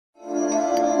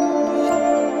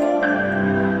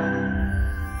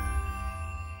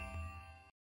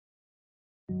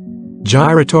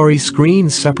Gyratory screen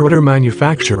separator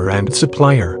manufacturer and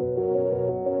supplier.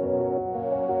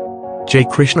 J.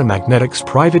 Krishna Magnetics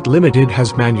Private Limited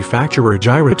has manufacturer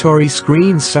Gyratory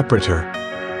screen separator.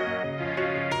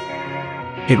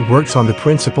 It works on the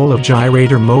principle of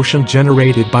gyrator motion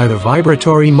generated by the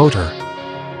vibratory motor.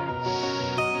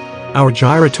 Our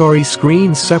gyratory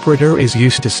screen separator is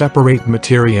used to separate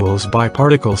materials by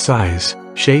particle size,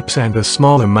 shapes and a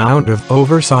small amount of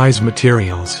oversized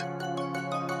materials.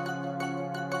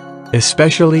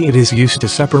 Especially it is used to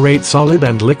separate solid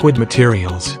and liquid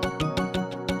materials.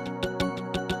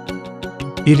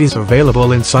 It is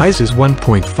available in sizes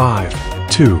 1.5,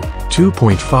 2,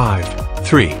 2.5,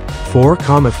 3,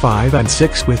 4,5 and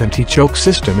 6 with anti-choke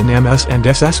system in MS and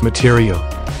SS material.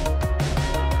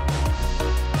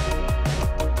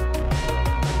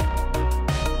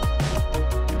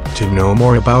 To know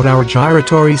more about our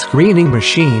gyratory screening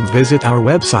machine, visit our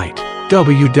website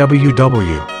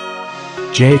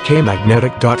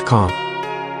www.jkmagnetic.com.